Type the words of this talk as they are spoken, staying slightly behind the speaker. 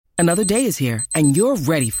Another day is here, and you're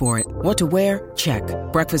ready for it. What to wear? Check.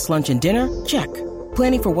 Breakfast, lunch, and dinner? Check.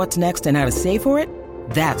 Planning for what's next and how to save for it?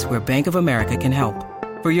 That's where Bank of America can help.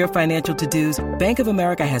 For your financial to-dos, Bank of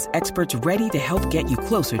America has experts ready to help get you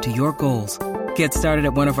closer to your goals. Get started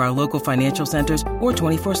at one of our local financial centers or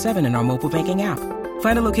 24/7 in our mobile banking app.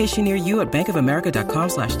 Find a location near you at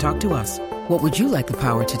bankofamerica.com/talktous. What would you like the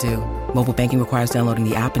power to do? Mobile banking requires downloading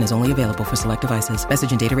the app and is only available for select devices.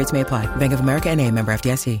 Message and data rates may apply. Bank of America N.A., member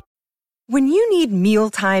FDIC. When you need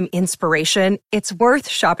mealtime inspiration, it's worth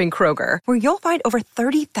shopping Kroger, where you'll find over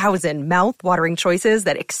 30,000 mouth-watering choices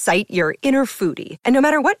that excite your inner foodie. And no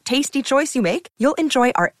matter what tasty choice you make, you'll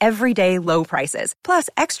enjoy our everyday low prices, plus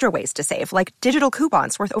extra ways to save, like digital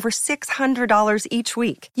coupons worth over $600 each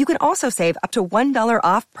week. You can also save up to $1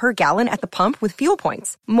 off per gallon at the pump with fuel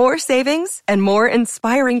points. More savings and more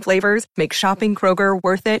inspiring flavors make shopping Kroger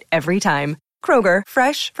worth it every time. Kroger,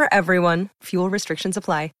 fresh for everyone. Fuel restrictions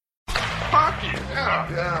apply. Hockey,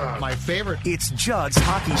 yeah. My favorite. It's Judd's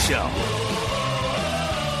Hockey Show.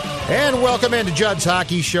 And welcome into Judd's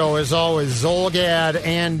Hockey Show. As always, Zolgad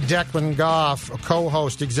and Declan Goff,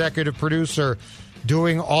 co-host, executive producer,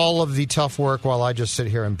 doing all of the tough work while I just sit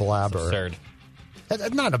here and blabber. It's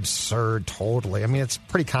absurd. Not absurd, totally. I mean, it's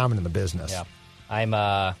pretty common in the business. Yeah. I'm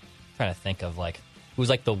trying to think of, who's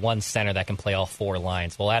the one center that can play all four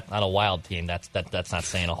lines. Well, on a Wild team, that's not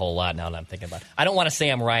saying a whole lot now that I'm thinking about it. I don't want to say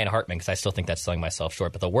I'm Ryan Hartman because I still think that's selling myself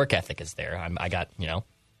short, but the work ethic is there.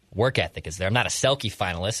 Work ethic is there. I'm not a Selke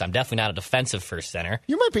finalist. I'm definitely not a defensive first center.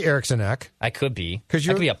 You might be Eriksson Ek. I could be. I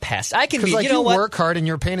could be a pest. I can be. You work hard and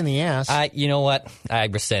you're a pain in the ass. You know what? I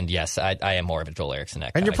rescind. Yes, I am more of a Joel Eriksson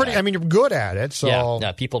Ek. And you're pretty. Guy. I mean, you're good at it. So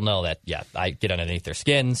yeah, people know that. Yeah, I get underneath their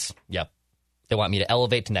skins. Yep. They want me to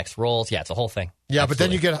elevate to next roles. Yeah, it's a whole thing. Yeah, Absolutely. But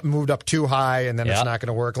then you get moved up too high, and then it's not going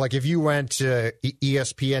to work. Like if you went to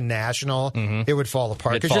ESPN National, it would fall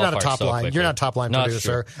apart because you're not a top line. Quickly. You're not a top line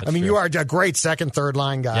producer. I mean, you are a great second, third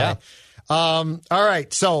line guy. Yeah. All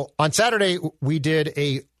right. So on Saturday we did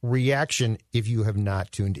a reaction. If you have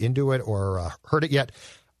not tuned into it or heard it yet,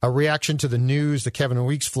 a reaction to the news that Kevin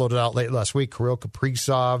Weeks floated out late last week. Kirill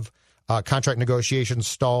Kaprizov. Contract negotiations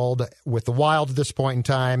stalled with the Wild at this point in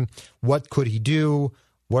time. What could he do?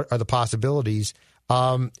 What are the possibilities?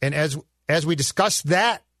 And as we discussed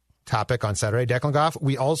that topic on Saturday, Declan Goff,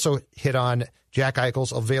 we also hit on Jack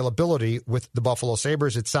Eichel's availability with the Buffalo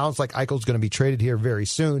Sabres. It sounds like Eichel's going to be traded here very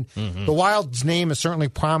soon. Mm-hmm. The Wild's name is certainly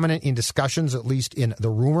prominent in discussions, at least in the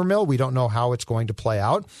rumor mill. We don't know how it's going to play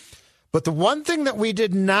out. But the one thing that we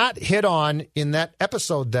did not hit on in that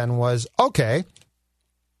episode then was, okay,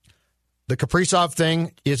 the Kaprizov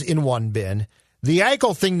thing is in one bin. The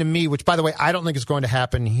Eichel thing to me, which, by the way, I don't think is going to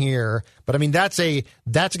happen here, but I mean, that's a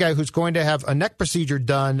guy who's going to have a neck procedure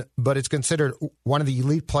done, but it's considered one of the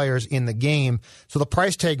elite players in the game, so the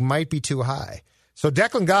price tag might be too high. So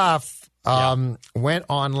Declan Goff went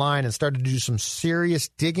online and started to do some serious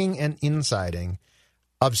digging and insiding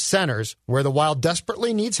of centers where the Wild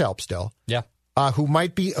desperately needs help still, who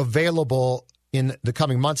might be available in the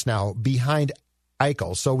coming months now behind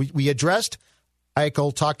Eichel. So we addressed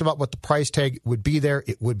Eichel, talked about what the price tag would be there.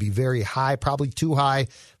 It would be very high, probably too high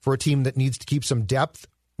for a team that needs to keep some depth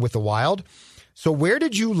with the Wild. So where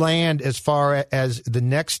did you land as far as the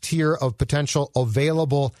next tier of potential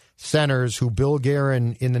available centers who Bill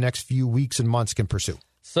Guerin in the next few weeks and months can pursue?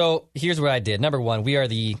 So here's what I did. Number one, we are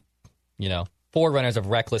the, forerunners of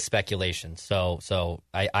reckless speculation. So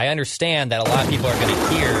I understand that a lot of people are going to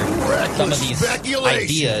hear some of these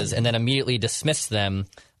ideas and then immediately dismiss them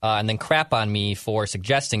and then crap on me for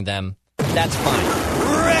suggesting them. That's fine.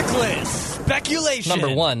 Reckless speculation.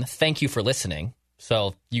 Number one, thank you for listening.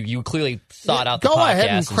 So you clearly sought out the podcast. Go ahead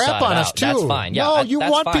and crap on us, too. That's fine. Yeah, no, you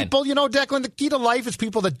want fine. people, Declan, the key to life is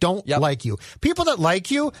people that don't like you. People that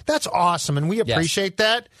like you, that's awesome, and we appreciate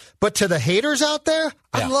that. But to the haters out there,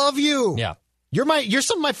 I love you. Yeah. You're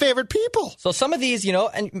some of my favorite people. So some of these,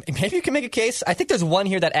 and maybe you can make a case. I think there's one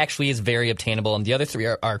here that actually is very obtainable, and the other three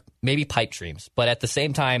are maybe pipe dreams. But at the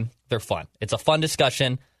same time, they're fun. It's a fun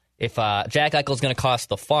discussion. If Jack Eichel is going to cost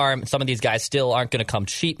the farm, some of these guys still aren't going to come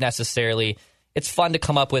cheap necessarily. It's fun to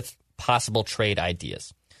come up with possible trade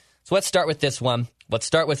ideas. So let's start with this one. Let's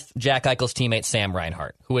start with Jack Eichel's teammate, Sam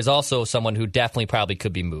Reinhart, who is also someone who definitely probably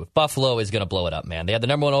could be moved. Buffalo is going to blow it up, man. They had the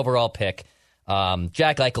number one overall pick.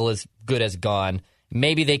 Jack Eichel is good as gone.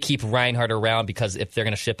 Maybe they keep Reinhart around because if they're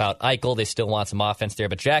going to ship out Eichel, they still want some offense there.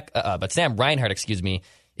 But Sam Reinhart,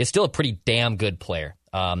 is still a pretty damn good player.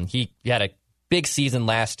 He had a big season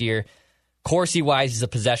last year. Corsi-wise, he's a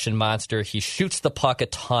possession monster. He shoots the puck a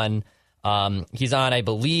ton. He's on, I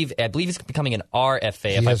believe he's becoming an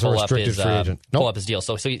RFA. He is a restricted free agent. Pull up his deal.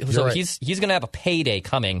 So right. he's going to have a payday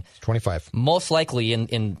coming. 25. Most likely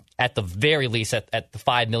in at the very least at the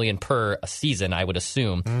 $5 million per a season, I would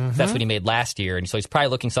assume. That's what he made last year, and so he's probably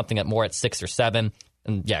looking something at more at 6 or 7.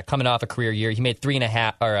 And yeah, coming off a career year, he made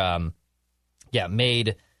 3.5 or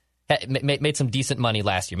made some decent money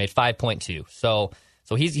last year. Made 5.2. So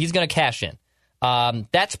he's going to cash in.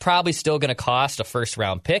 That's probably still going to cost a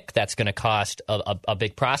first-round pick. That's going to cost a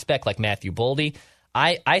big prospect like Matthew Boldy.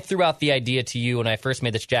 I threw out the idea to you when I first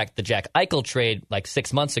made the Jack Eichel trade like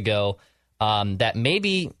 6 months ago that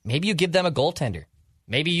maybe you give them a goaltender.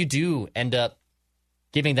 Maybe you do end up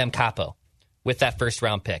giving them Capo with that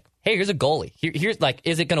first-round pick. Hey, here's a goalie. Here's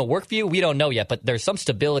is it going to work for you? We don't know yet, but there's some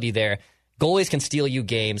stability there. Goalies can steal you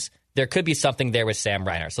games. There could be something there with Sam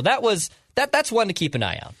Reinhart. So that's one to keep an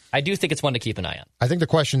eye on. I do think it's one to keep an eye on. I think the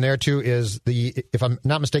question there, too, is if I'm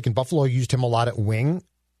not mistaken, Buffalo used him a lot at wing,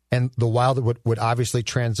 and the Wild would obviously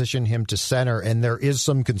transition him to center, and there is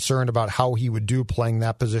some concern about how he would do playing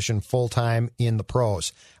that position full-time in the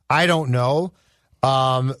pros. I don't know,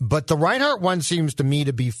 but the Reinhart one seems to me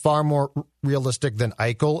to be far more realistic than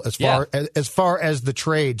Eichel as far as the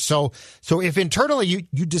trade. So if internally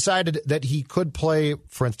you decided that he could play,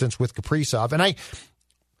 for instance, with Kaprizov, and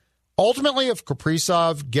ultimately, if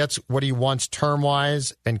Kaprizov gets what he wants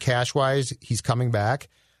term-wise and cash-wise, he's coming back.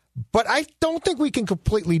 But I don't think we can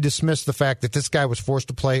completely dismiss the fact that this guy was forced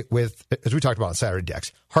to play with, as we talked about on Saturday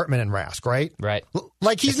Decks, Hartman and Rask, right? Right.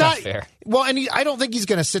 Like he's not fair. Well, and I don't think he's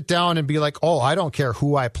going to sit down and be like, oh, I don't care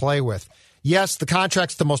who I play with. Yes, the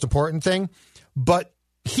contract's the most important thing, but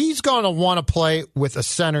he's going to want to play with a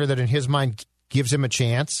center that in his mind gives him a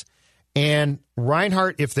chance. And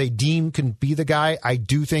Reinhart, if they deem can be the guy, I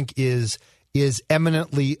do think is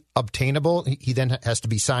eminently obtainable. He then has to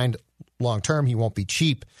be signed long term. He won't be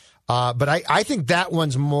cheap. But I think that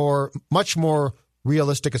one's much more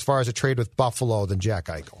realistic as far as a trade with Buffalo than Jack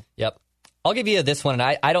Eichel. Yep. I'll give you this one.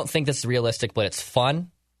 And I don't think this is realistic, but it's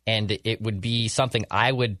fun. And it would be something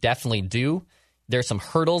I would definitely do. There's some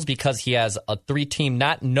hurdles because he has a 3-team,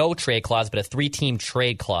 not no trade clause, but a 3-team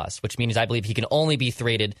trade clause, which means I believe he can only be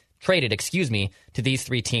traded, to these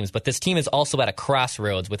 3 teams. But this team is also at a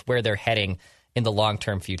crossroads with where they're heading in the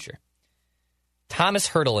long-term future. Thomas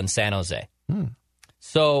Hertl in San Jose.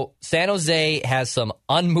 So San Jose has some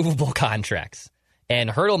unmovable contracts. And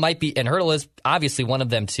Hertl is obviously one of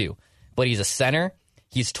them too. But he's a center.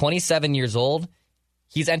 He's 27 years old.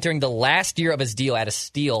 He's entering the last year of his deal at a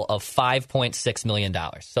steal of $5.6 million.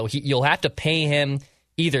 So you'll have to pay him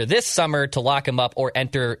either this summer to lock him up or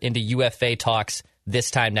enter into UFA talks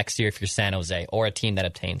this time next year if you're San Jose or a team that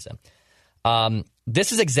obtains him.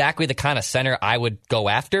 This is exactly the kind of center I would go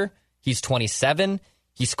after. He's 27.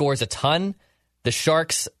 He scores a ton. The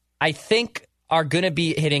Sharks, I think, are going to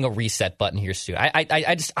be hitting a reset button here soon.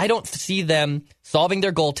 I don't see them solving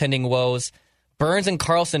their goaltending woes. Burns and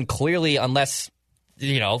Karlsson clearly, unless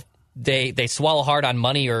they swallow hard on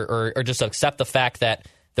money or just accept the fact that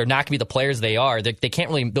they're not going to be the players they are. They can't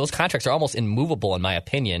really. Those contracts are almost immovable, in my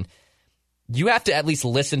opinion. You have to at least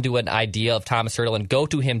listen to an idea of Thomas Hertl and go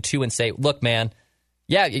to him too and say, "Look, man,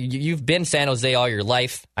 yeah, you've been San Jose all your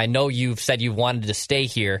life. I know you've said you wanted to stay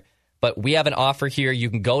here, but we have an offer here. You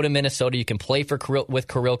can go to Minnesota. You can play with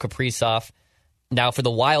Kirill Kaprizov. Now, for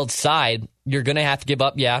the Wild side, you're going to have to give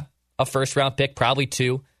up, a first-round pick, probably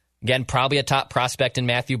 2. Again, probably a top prospect in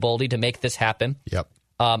Matthew Boldy to make this happen. Yep.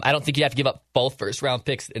 I don't think you have to give up both first-round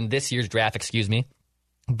picks in this year's draft,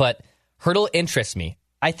 But Hertl interests me.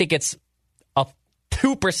 I think it's a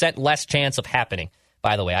 2% less chance of happening,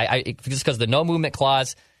 by the way. Just because of the no-movement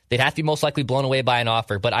clause, they'd have to be most likely blown away by an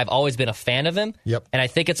offer. But I've always been a fan of him, Yep. And I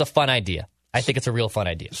think it's a fun idea. I think it's a real fun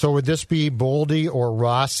idea. So would this be Boldy or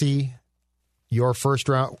Rossi, your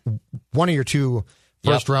one of your 2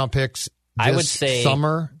 first-round picks this I would say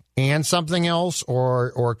summer? And something else,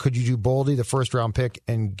 or could you do Boldy, the first-round pick,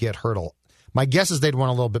 and get Hertl? My guess is they'd want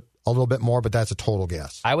a little bit more, but that's a total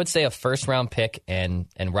guess. I would say a first-round pick and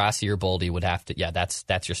Rossi or Boldy would have to. Yeah,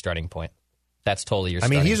 that's your starting point. That's totally your.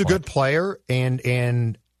 He's a good player,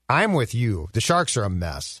 and I'm with you. The Sharks are a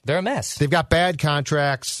mess. They're a mess. They've got bad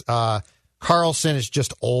contracts. Karlsson is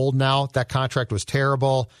just old now. That contract was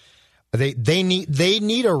terrible. They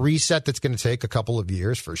need a reset that's going to take a couple of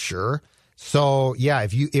years for sure. So, yeah,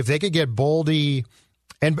 if they could get Boldy,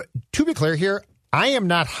 and to be clear here, I am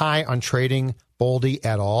not high on trading Boldy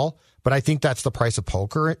at all, but I think that's the price of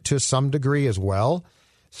poker to some degree as well.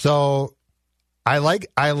 So I like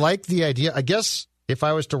the idea. I guess if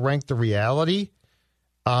I was to rank the reality,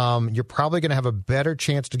 You're probably going to have a better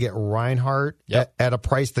chance to get Reinhart at a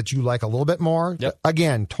price that you like a little bit more. Yep.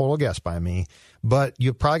 Again, total guess by me. But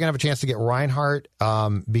you're probably going to have a chance to get Reinhart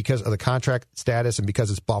because of the contract status and because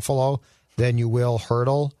it's Buffalo than you will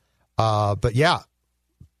Hurdle. But yeah,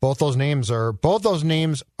 both those names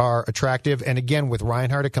are attractive. And again, with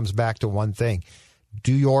Reinhart, it comes back to one thing.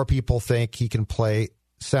 Do your people think he can play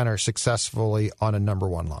center successfully on a number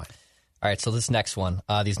one line? All right, so this next one,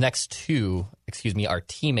 these next two, are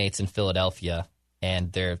teammates in Philadelphia,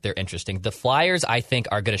 and they're interesting. The Flyers, I think,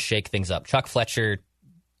 are going to shake things up. Chuck Fletcher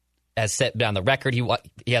has set down the record.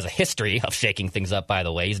 He has a history of shaking things up, by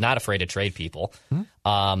the way. He's not afraid to trade people.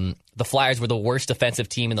 The Flyers were the worst defensive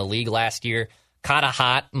team in the league last year. Kata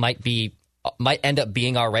Hot might end up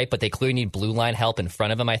being all right, but they clearly need blue line help in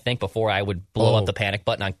front of him, I think, before I would blow up the panic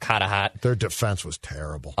button on Kata Hot. Their defense was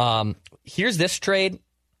terrible. Here's this trade,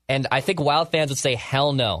 and I think Wild fans would say,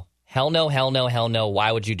 hell no. Hell no, hell no, hell no.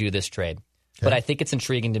 Why would you do this trade? Okay. But I think it's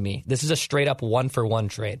intriguing to me. This is a straight-up one-for-one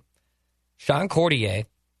trade. Sean Courtier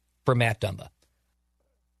for Matt Dumba.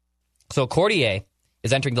 So Courtier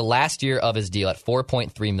is entering the last year of his deal at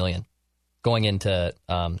 $4.3 million going into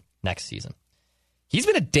next season. He's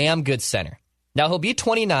been a damn good center. Now, he'll be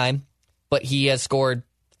 29, but he has scored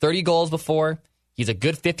 30 goals before. He's a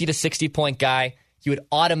good 50 to 60-point guy. He would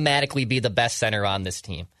automatically be the best center on this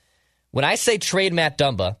team. When I say trade Matt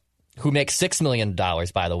Dumba, who makes $6 million,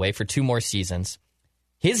 by the way, for 2 more seasons,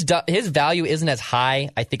 his value isn't as high,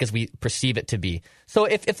 I think, as we perceive it to be. So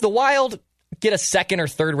if the Wild get a second or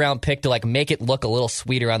third round pick to like make it look a little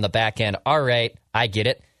sweeter on the back end, all right, I get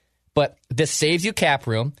it. But this saves you cap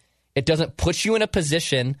room. It doesn't put you in a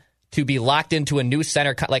position to be locked into a new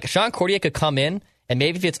center. Like Sean Courtier could come in, and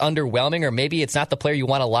maybe if it's underwhelming or maybe it's not the player you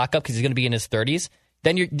want to lock up because he's going to be in his 30s,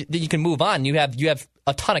 then you can move on. You have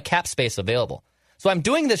a ton of cap space available. So I'm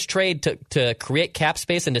doing this trade to create cap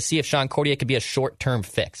space and to see if Sean Courtier could be a short-term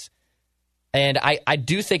fix. And I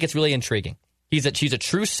do think it's really intriguing. He's a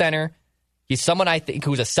true center. He's someone I think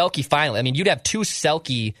who's a Selke finalist. I mean, you'd have 2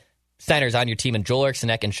 Selke centers on your team in Joel Eriksson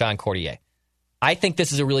Ek and Sean Courtier. I think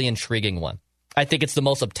this is a really intriguing one. I think it's the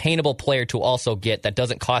most obtainable player to also get that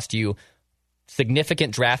doesn't cost you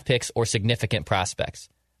significant draft picks or significant prospects.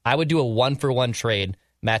 I would do a one-for-one trade,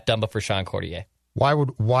 Matt Dumba for Sean Courtier. Why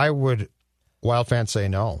would Wild fans say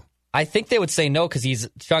no? I think they would say no because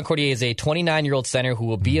Sean Courtier is a 29-year-old center who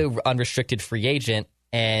will be an unrestricted free agent,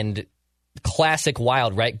 and classic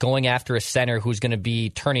Wild, right? Going after a center who's going to be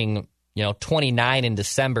turning 29 in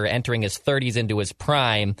December, entering his 30s into his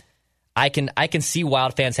prime. I can see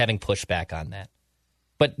Wild fans having pushback on that.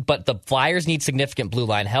 But the Flyers need significant blue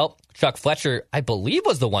line help. Chuck Fletcher, I believe,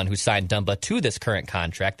 was the one who signed Dumba to this current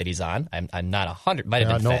contract that he's on. I'm not 100. Might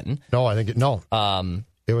have been Fenton. No, I think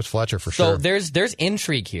it was Fletcher for sure. So there's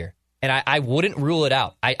intrigue here, and I wouldn't rule it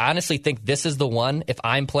out. I honestly think this is the one. If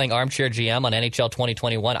I'm playing armchair GM on NHL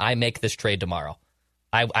 2021, I make this trade tomorrow.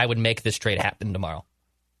 I would make this trade happen tomorrow.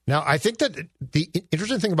 Now, I think that the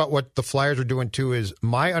interesting thing about what the Flyers are doing too is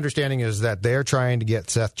my understanding is that they're trying to get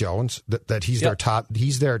Seth Jones, that he's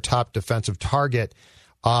their top defensive target.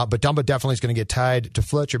 But Dumba definitely is going to get tied to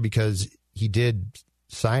Fletcher because he did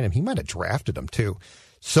sign him. He might have drafted him too.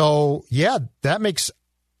 So yeah, that makes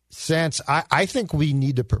sense. I think we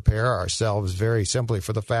need to prepare ourselves very simply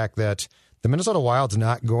for the fact that the Minnesota Wild's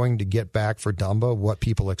not going to get back for Dumba what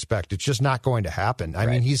people expect. It's just not going to happen. I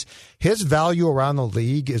mean, his value around the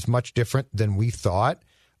league is much different than we thought,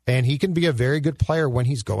 and he can be a very good player when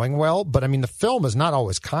he's going well. But, I mean, the film is not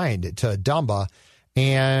always kind to Dumba,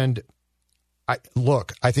 and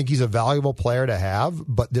I think he's a valuable player to have,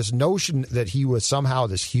 but this notion that he was somehow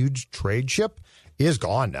this huge trade chip is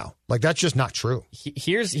gone now. Like, that's just not true.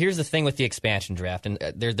 Here's the thing with the expansion draft, and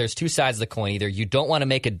there's 2 sides of the coin. Either you don't want to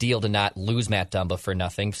make a deal to not lose Matt Dumba for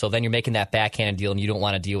nothing, so then you're making that backhanded deal and you don't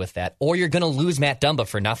want to deal with that, or you're going to lose Matt Dumba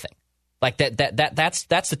for nothing. Like that's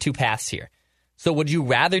the 2 paths here. So would you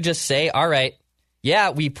rather just say, all right,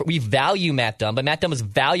 yeah, we value Matt Dumba. Matt Dumba's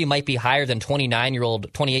value might be higher than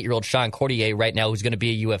 28-year-old Sean Courtier right now, who's going to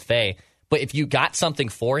be a UFA, but if you got something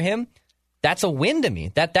for him, that's a win to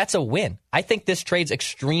me. That's a win. I think this trade's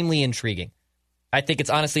extremely intriguing. I think it's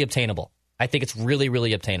honestly obtainable. I think it's really,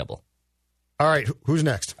 really obtainable. All right, who's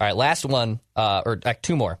next? All right, last one, or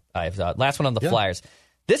 2 more. I have last one on the Flyers.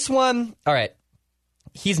 This one, all right,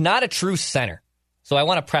 he's not a true center. So I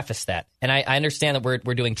want to preface that. And I understand that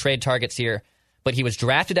we're doing trade targets here, but he was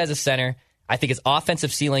drafted as a center. I think his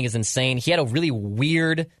offensive ceiling is insane. He had a really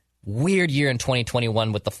weird year in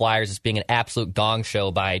 2021 with the Flyers as being an absolute gong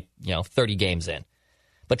show by 30 games in.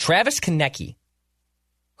 But Travis Konecny,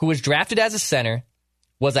 who was drafted as a center,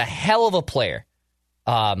 was a hell of a player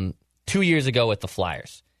 2 2 years ago with the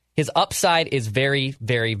Flyers. His upside is very,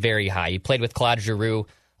 very, very high. He played with Claude Giroux.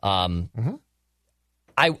 I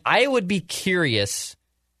would be curious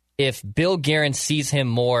if Bill Guerin sees him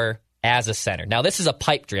more as a center. Now, this is a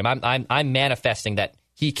pipe dream. I'm manifesting that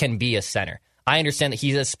he can be a center. I understand that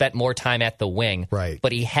he has spent more time at the wing, right?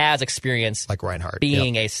 But he has experience like Reinhart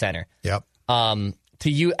being a center. Yep. To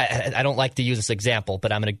you, I don't like to use this example,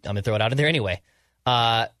 but I'm gonna throw it out in there anyway.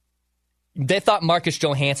 They thought Marcus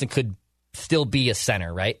Johansson could still be a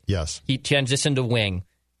center, right? Yes. He transitioned to wing,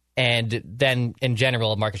 and then in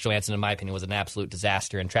general, Marcus Johansson, in my opinion, was an absolute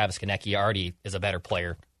disaster. And Travis Konecny already is a better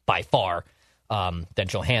player by far than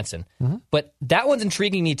Johansson. Mm-hmm. But that one's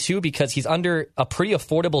intriguing me too because he's under a pretty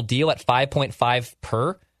affordable deal at 5.5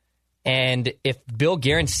 per. And if Bill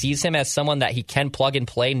Guerin sees him as someone that he can plug and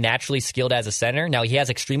play, naturally skilled as a center, now he has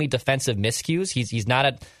extremely defensive miscues. He's not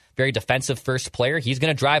a very defensive first player. He's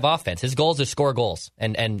going to drive offense. His goal is to score goals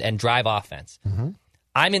and drive offense. Mm-hmm.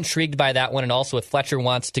 I'm intrigued by that one. And also if Fletcher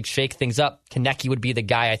wants to shake things up, Konecny would be the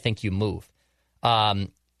guy I think you move.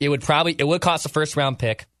 It would cost a first round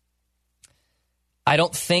pick. I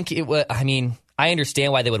don't think it would. I mean, I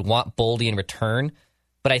understand why they would want Boldy in return,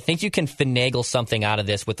 but I think you can finagle something out of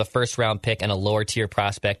this with a first round pick and a lower tier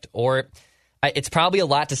prospect. Or it's probably a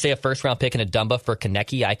lot to say a first round pick and a Dumba for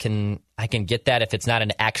Konecny. I can get that if it's not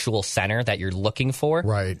an actual center that you're looking for.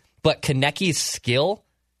 Right. But Konecny's skill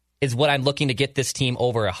is what I'm looking to get this team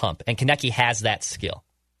over a hump, and Konecny has that skill.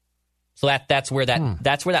 So that's where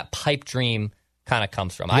that pipe dream kind of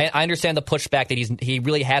comes from. Yeah. I understand the pushback that he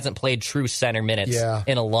really hasn't played true center minutes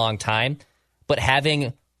in a long time, but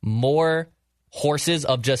having more horses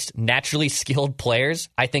of just naturally skilled players,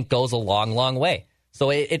 I think goes a long, long way. So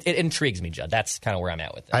it intrigues me, Judd. That's kind of where I'm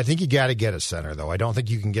at with it. I think you got to get a center, though. I don't think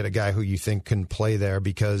you can get a guy who you think can play there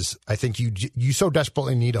because I think you so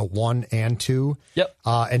desperately need a 1 and 2. Yep.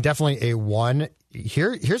 And definitely a 1.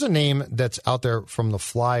 Here's a name that's out there from the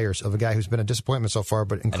Flyers of a guy who's been a disappointment so far,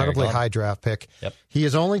 but incredibly high draft pick. Yep. He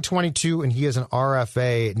is only 22, and he is an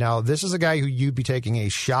RFA. Now, this is a guy who you'd be taking a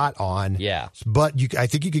shot on. Yeah. But I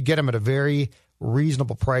think you could get him at a very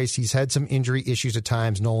reasonable price. He's had some injury issues at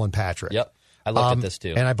times, Nolan Patrick. Yep. I looked at this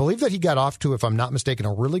too. And I believe that he got off to, if I'm not mistaken,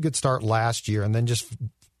 a really good start last year and then just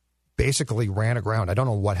basically ran aground. I don't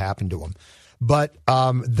know what happened to him. But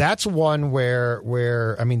that's one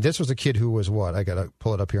where I mean, this was a kid who was what? I got to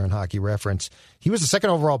pull it up here on Hockey Reference. He was the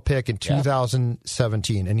second overall pick in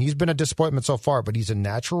 2017, and he's been a disappointment so far, but he's a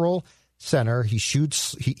natural center. He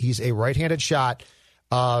shoots. He's a right-handed shot.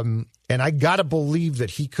 And I got to believe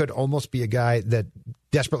that he could almost be a guy that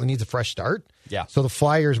desperately needs a fresh start. Yeah. So the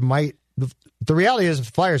Flyers might. The reality is, if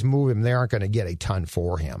the Flyers move him, they aren't going to get a ton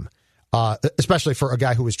for him, especially for a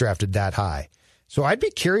guy who was drafted that high. So I'd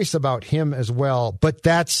be curious about him as well. But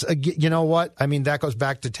that's, you know what? I mean, that goes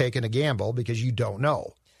back to taking a gamble because you don't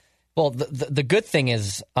know. Well, the good thing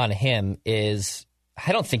is on him is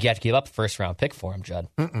I don't think you have to give up a first-round pick for him, Judd.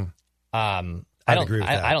 I'd agree with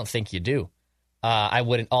that. I don't think you do. I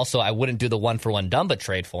wouldn't do the 1-for-1 Dumba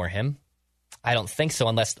trade for him. I don't think so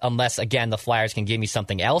unless again the Flyers can give me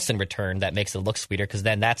something else in return that makes it look sweeter, because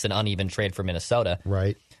then that's an uneven trade for Minnesota.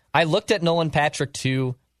 Right. I looked at Nolan Patrick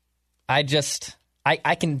too. I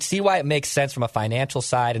can see why it makes sense from a financial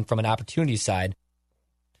side and from an opportunity side,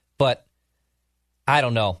 but I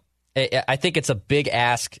don't know. I think it's a big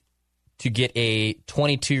ask to get a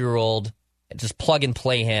 22-year-old, just plug and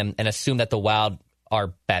play him and assume that the Wild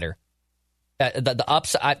are better. The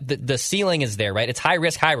upside, the ceiling is there, right? It's high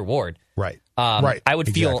risk, high reward. Right. Right. I would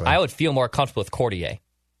feel more comfortable with Courtier.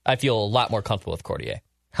 I feel a lot more comfortable with Courtier.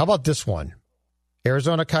 How about this one?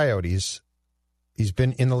 Arizona Coyotes. He's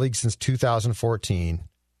been in the league since 2014.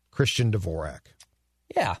 Christian Dvorak.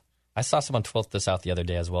 Yeah. I saw someone tweet this out the other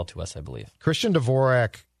day as well to us, I believe. Christian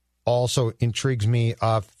Dvorak also intrigues me.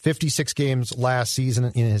 56 games last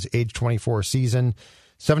season in his age 24 season.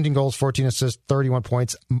 17 goals, 14 assists, 31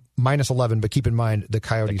 points, minus 11. But keep in mind, the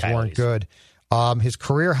Coyotes weren't good. His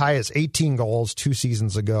career high is 18 goals 2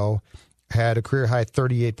 seasons ago. Had a career high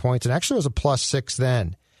 38 points, and actually was a +6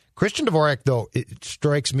 then. Christian Dvorak, though, it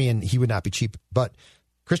strikes me, and he would not be cheap, but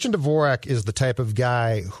Christian Dvorak is the type of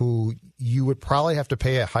guy who you would probably have to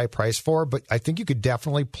pay a high price for, but I think you could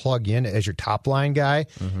definitely plug in as your top-line guy,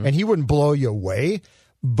 and he wouldn't blow you away,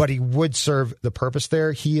 but he would serve the purpose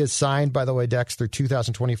there. He is signed, by the way, Dex, through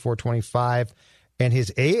 2024-25, and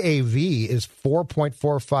his AAV is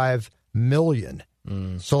 $4.45 million.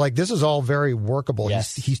 So, this is all very workable.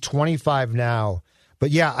 Yes. He's 25 now.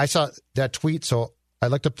 But, yeah, I saw that tweet, so I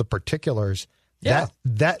looked up the particulars. Yeah.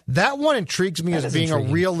 That one intrigues me as being a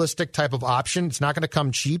realistic type of option. It's not going to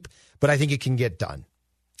come cheap, but I think it can get done.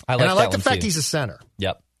 I like the fact too. he's a center.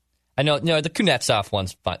 Yep. I know, the Kuznetsov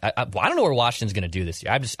one's fun. I don't know where Washington's going to do this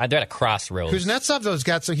year. They're at a crossroads. Kuznetsov, though,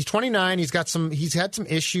 he's 29. He's had some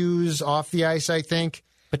issues off the ice, I think.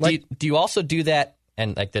 But do you also do that?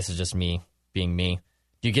 And like, this is just me being me.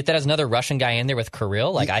 Do you get that as another Russian guy in there with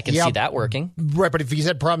Kirill? Like, I can see that working. Right, but if he's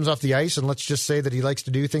had problems off the ice, and let's just say that he likes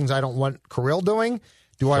to do things I don't want Kirill doing,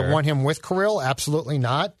 do I want him with Kirill? Absolutely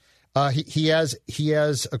not. He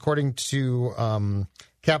has, according to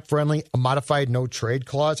Cap Friendly, a modified no trade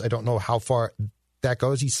clause. I don't know how far that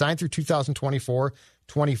goes. He's signed through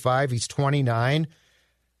 2024-25. He's 29.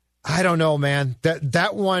 I don't know, man.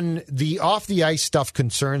 That one, the off the ice stuff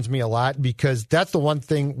concerns me a lot because that's the one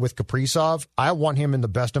thing with Kaprizov. I want him in the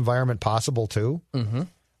best environment possible too. Mm-hmm.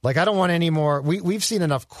 Like, I don't want any more. We've seen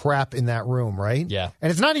enough crap in that room, right? Yeah.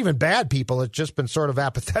 And it's not even bad people. It's just been sort of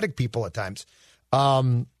apathetic people at times.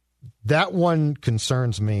 That one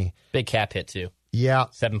concerns me. Big cap hit too. Yeah.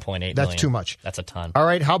 7.8 million. That's too much. That's a ton. All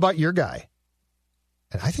right. How about your guy?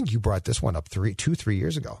 And I think you brought this one up 3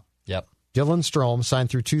 years ago. Yep. Dylan Strome signed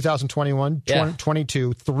through 2021,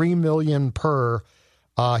 22, $3 million per.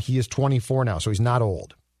 He is 24 now, so he's not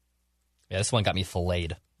old. Yeah, this one got me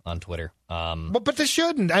filleted on Twitter. But this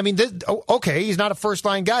shouldn't. I mean, okay, he's not a first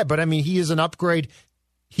line guy, but I mean, he is an upgrade.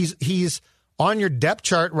 He's on your depth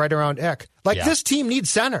chart right around Ek. This team needs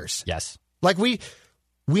centers. Yes. Like we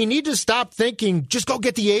need to stop thinking just go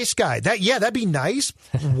get the ace guy. That'd be nice.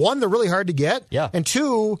 One, they're really hard to get. Yeah. And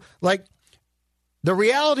two, like. The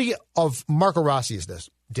reality of Marco Rossi is this,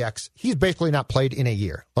 Dex. He's basically not played in a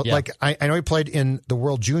year. Yeah. Like, I know he played in the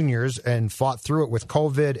World Juniors and fought through it with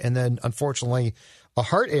COVID and then, unfortunately, a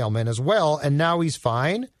heart ailment as well, and now he's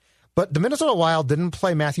fine. But the Minnesota Wild didn't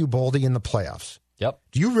play Matthew Boldy in the playoffs. Yep.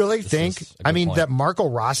 Do you really think, point. that Marco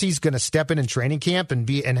Rossi's going to step in training camp and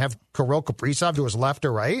have Kirill Kaprizov to his left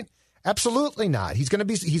or right? Absolutely not. He's going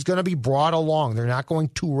to be brought along. They're not going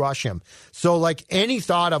to rush him. So, like, any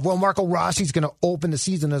thought of, Marco Rossi's going to open the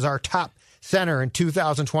season as our top center in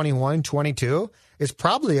 2021-22 is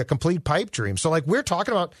probably a complete pipe dream. So, like, we're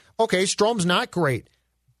talking about, okay, Strome's not great,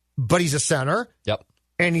 but he's a center. Yep.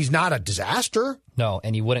 And he's not a disaster. No,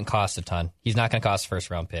 and he wouldn't cost a ton. He's not going to cost a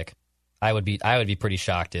first-round pick. I would be pretty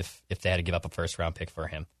shocked if they had to give up a first-round pick for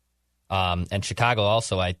him. And Chicago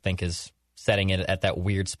also, I think, is setting it at that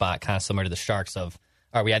weird spot, kind of similar to the Sharks of,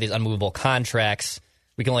 all right, we have these unmovable contracts.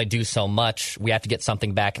 We can only do so much. We have to get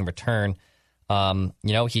something back in return.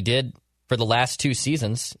 He did, for the last 2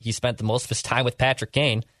 seasons, he spent the most of his time with Patrick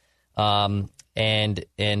Kane. And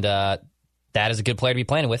that is a good player to be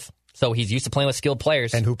playing with. So he's used to playing with skilled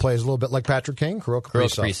players. And who plays a little bit like Patrick Kane? Kirill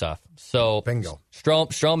Kaprizov. So bingo.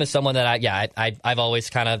 Strome is someone that I've always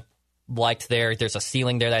kind of liked there. There's a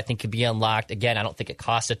ceiling there that I think could be unlocked. Again, I don't think it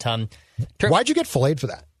costs a ton. Why'd you get filleted for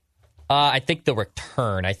that? I think the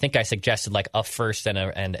return. I think I suggested like a first and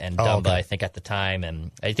Dumba, okay. I think, at the time.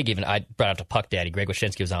 And I think even I brought up to Puck Daddy. Greg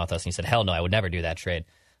Wyshynski was on with us, and he said, hell no, I would never do that trade.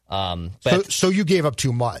 So you gave up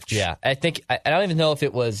too much. Yeah. I think, I don't even know if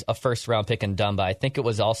it was a first-round pick in Dumba. I think it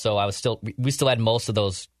was also, we still had most of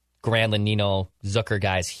those Granlund, Nino, Zucker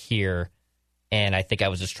guys here. And I think I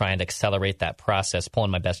was just trying to accelerate that process,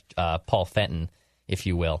 pulling my best Paul Fenton, if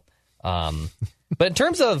you will. But in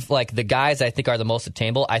terms of like the guys I think are the most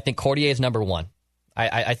attainable, I think Courtier is number one.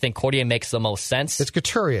 I think Courtier makes the most sense. It's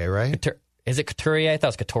Couturier, right? Is it Couturier? I thought it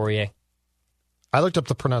was Couturier. I looked up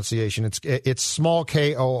the pronunciation. It's small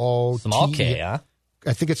K-O-O. Small K, huh?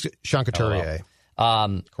 I think it's Sean Couturier.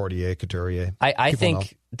 Courtier, Couturier. I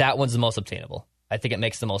think that one's the most obtainable. I think it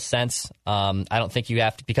makes the most sense. I don't think you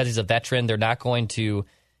have to, because he's a veteran, they're not going to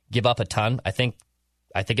give up a ton. I think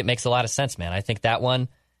it makes a lot of sense, man. I think that one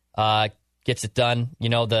gets it done. You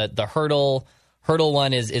know, the hurdle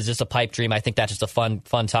one is just a pipe dream. I think that's just a fun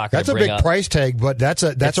talker. That's a big price tag, but that's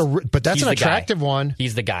an attractive one.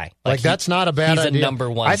 He's the guy. Like that's not a bad idea. He's a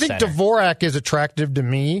number one. I think center. Dvorak is attractive to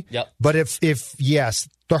me. Yep. But if yes,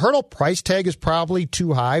 the hurdle price tag is probably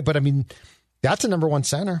too high. But I mean, that's a number one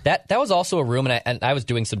center. That was also a room, and I was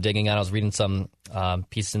doing some digging on. I was reading some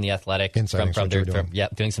pieces in The Athletic doing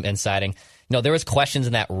some insiding. You know, there was questions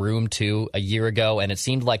in that room too a year ago, and it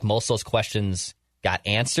seemed like most of those questions got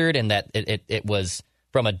answered, and that it was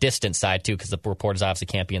from a distant side too, because the reporters obviously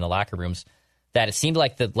can't be in the locker rooms. That it seemed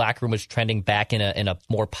like the locker room was trending back in a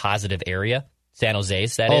more positive area. San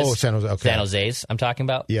Jose's, that is. Oh, San Jose. Okay. San Jose's, I'm talking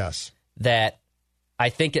about. Yes. That I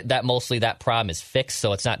think that mostly that problem is fixed,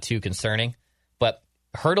 so it's not too concerning. But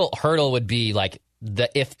Hurdle would be like the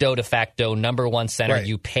if-do de facto number one center. Right.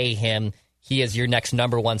 You pay him. He is your next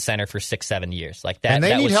number one center for 6-7 years. Like that,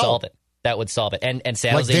 that would solve it. That would solve it. And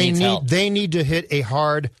San Jose needs help. They need to hit a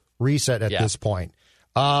hard reset at this point.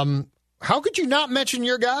 How could you not mention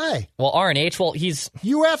your guy? Well, RNH, well, he's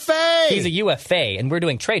UFA. He's a UFA, and we're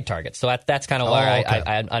doing trade targets, so that's kind of why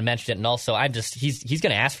I mentioned it. And also, he's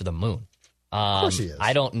going to ask for the moon. Of course he is.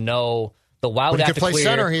 I don't know. The Wild But he have could to play clear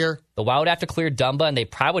center here. The Wild have to clear Dumba, and they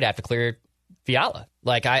probably would have to clear Fiala.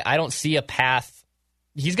 Like I don't see a path.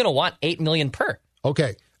 He's going to want $8 million per.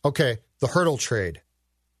 Okay. The Hurdle trade.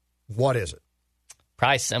 What is it?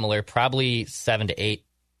 Probably similar. Probably 7 to 8.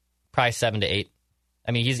 Probably 7 to 8.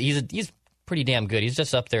 I mean, he's pretty damn good. He's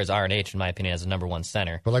just up there as RNH, in my opinion, as a number one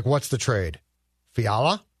center. But like, what's the trade?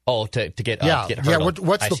 Fiala? Oh, to get Hurdle. Yeah.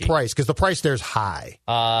 What's the price? Because the price there's high.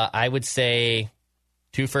 I would say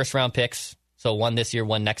 2 first-round picks. So 1 this year,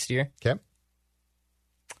 1 next year. Okay.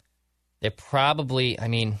 They probably, I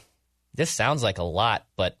mean, this sounds like a lot,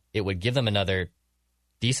 but it would give them another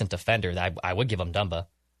decent defender. I would give them Dumba.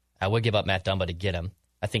 I would give up Matt Dumba to get him.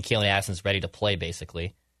 I think Keelan Addison's ready to play,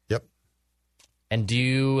 basically. Yep. And I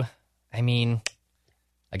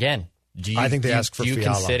think they ask for Fiala.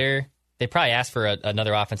 Consider, they probably ask for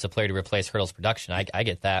another offensive player to replace Hurdle's production. I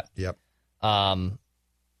get that. Yep. Do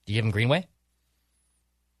you give him Greenway?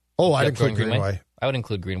 Oh, I'd include Greenway. I would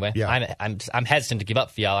include Greenway. Yeah. I'm hesitant to give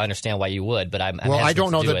up Fiala. I understand why you would, but I'm I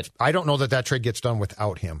don't know to do that. it. I don't know that trade gets done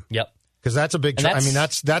without him. Yep. Because that's a big. I mean,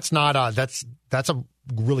 that's a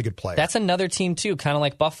really good player. That's another team too, kind of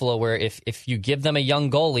like Buffalo, where if you give them a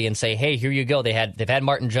young goalie and say, "Hey, here you go," they've had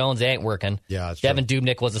Martin Jones, they ain't working. Yeah, that's Devin true.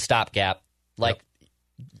 Dubnyk was a stopgap. Like,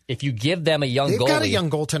 if you give them a young They've goalie, got a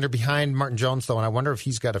young goaltender behind Martin Jones though, and I wonder if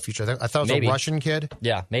he's got a future. I thought it was a Russian kid.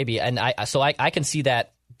 Yeah, maybe. And I can see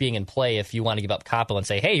that being in play if you want to give up Koppel and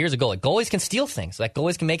say, "Hey, here's a goalie." Goalies can steal things. Like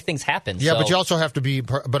goalies can make things happen. Yeah, but you also have to be.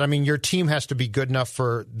 But I mean, your team has to be good enough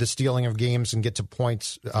for the stealing of games and get to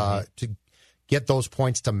points to get those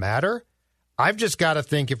points to matter. I've just got to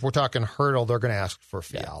think if we're talking Hurdle, they're going to ask for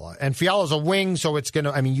Fiala, and Fiala's a wing, so it's going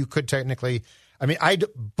to. I mean, you could technically. I mean,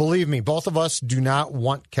 believe me, both of us do not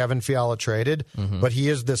want Kevin Fiala traded, but he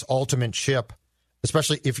is this ultimate chip,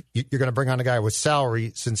 especially if you're going to bring on a guy with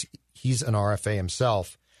salary, since he's an RFA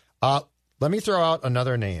himself. Let me throw out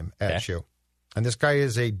another name at you. And this guy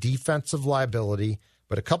is a defensive liability,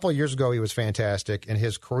 but a couple of years ago he was fantastic, and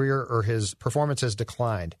his career or his performance has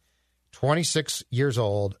declined. 26 years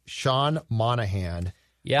old, Sean Monahan,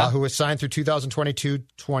 who was signed through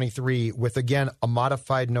 2022-23 with, again, a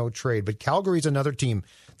modified no trade. But Calgary's another team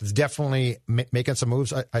that's definitely making some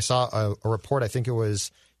moves. I saw a report, I think it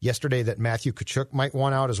was yesterday, that Matthew Tkachuk might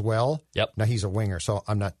want out as well. Yep. Now, he's a winger, so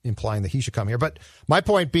I'm not implying that he should come here. But my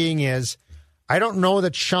point being is, I don't know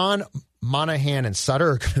that Sean Monahan and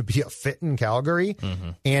Sutter are going to be a fit in Calgary.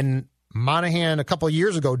 And Monahan, a couple of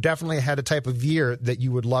years ago, definitely had a type of year that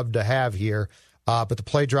you would love to have here. But the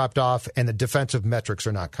play dropped off, and the defensive metrics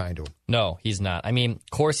are not kind to him. No, he's not. I mean,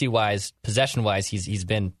 Corsi-wise, possession-wise, he's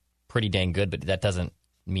been pretty dang good, but that doesn't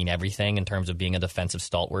mean everything in terms of being a defensive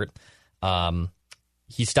stalwart.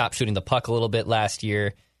 He stopped shooting the puck a little bit last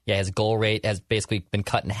year. Yeah, his goal rate has basically been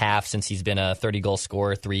cut in half since he's been a 30-goal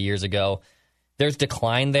scorer 3 years ago. There's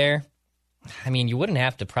decline there. I mean, you wouldn't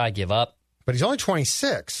have to probably give up. But he's only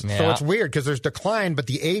 26, so it's weird because there's decline, but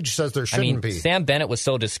the age says there shouldn't be. Sam Bennett was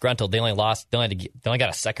so disgruntled, they only got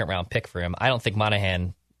a second-round pick for him. I don't think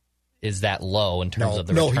Monahan is that low in terms of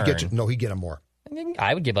the return. He'd get him more.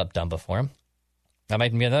 I would give up Dumba for him. That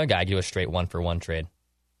might be another guy do a straight 1-for-1 trade.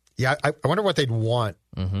 Yeah, I wonder what they'd want.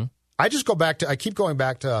 I keep going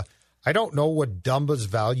back to, I don't know what Dumba's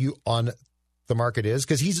value on the market is,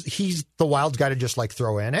 because he's the Wild's guy to just like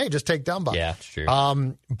throw in, hey, just take Dumba. Yeah, true.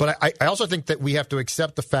 But I also think that we have to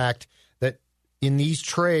accept the fact that in these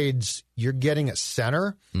trades, you're getting a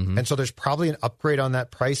center, and so there's probably an upgrade on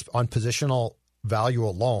that price on positional value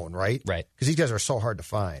alone, right? Right. Because these guys are so hard to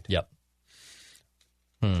find. Yep.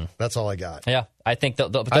 That's all I got. Yeah, I think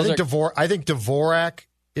I think Dvorak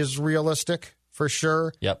is realistic for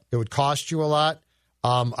sure. Yep. It would cost you a lot.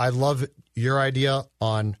 I love your idea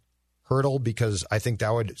on Hurdle because I think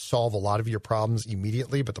that would solve a lot of your problems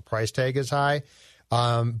immediately, but the price tag is high.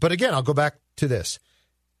 But again, I'll go back to this.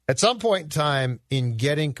 At some point in time in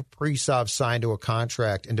getting Kaprizov signed to a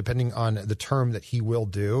contract, and depending on the term that he will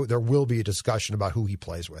do, there will be a discussion about who he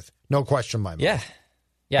plays with. No question in my mind. Yeah.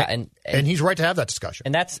 Yeah, and he's right to have that discussion.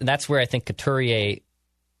 And that's where I think Couturier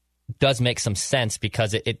does make some sense,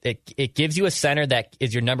 because it gives you a center that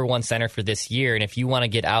is your number one center for this year. And if you want to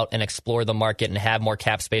get out and explore the market and have more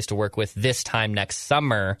cap space to work with this time next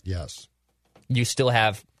summer, yes, you still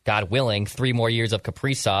have, God willing, 3 more years of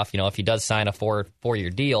Kaprizov. You know, if he does sign a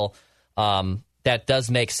 4-year deal, that does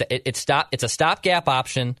make sense. It's a stopgap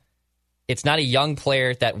option. It's not a young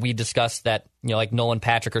player that we discussed that, you know, like Nolan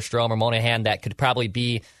Patrick or Strome or Monahan, that could probably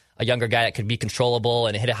be a younger guy that could be controllable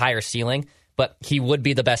and hit a higher ceiling. But he would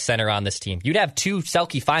be the best center on this team. You'd have 2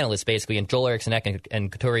 Selke finalists, basically, and Joel Eriksson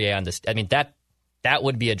and Couturier on this. I mean, that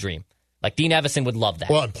would be a dream. Like, Dean Evison would love that.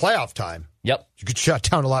 Well, in playoff time, yep, you could shut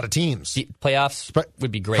down a lot of teams. Playoffs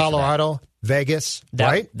would be great. Colorado, Vegas,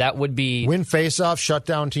 right? That would be... Win face-off, shut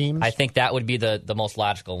down teams. I think that would be the most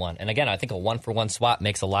logical one. And again, I think a 1-for-1 swap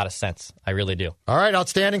makes a lot of sense. I really do. All right,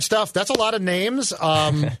 outstanding stuff. That's a lot of names,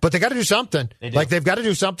 but they got to do something. They've got to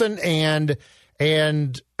do something, and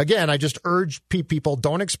again, I just urge people,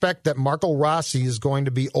 don't expect that Marco Rossi is going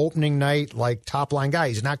to be opening night like top-line guy.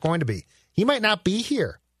 He's not going to be. He might not be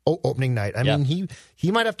here opening night. I mean,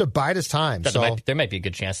 he might have to bide his time. There might be a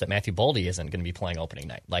good chance that Matthew Boldy isn't going to be playing opening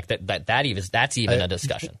night. Like that's even a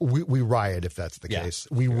discussion. We riot if that's the case.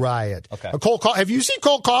 We riot. Okay. Have you seen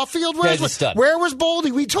Cole Caulfield? Where was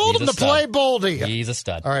Boldy? We told him to play Boldy. He's a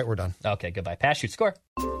stud. All right, we're done. Okay, goodbye. Pass, shoot, score.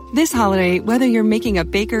 This holiday, whether you're making a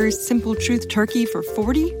Baker's Simple Truth turkey for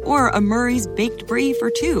 40 or a Murray's Baked Brie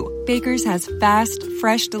for 2, Baker's has fast,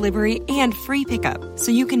 fresh delivery and free pickup,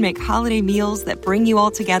 so you can make holiday meals that bring you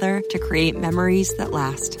all together to create memories that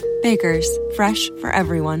last. Baker's, fresh for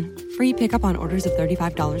everyone. Free pickup on orders of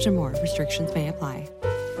 $35 or more. Restrictions may apply.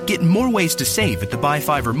 Get more ways to save at the Buy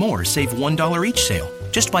 5 or More Save $1 each sale.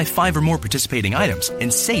 Just buy 5 or more participating items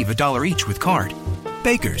and save $1 each with card.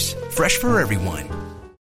 Baker's, fresh for everyone.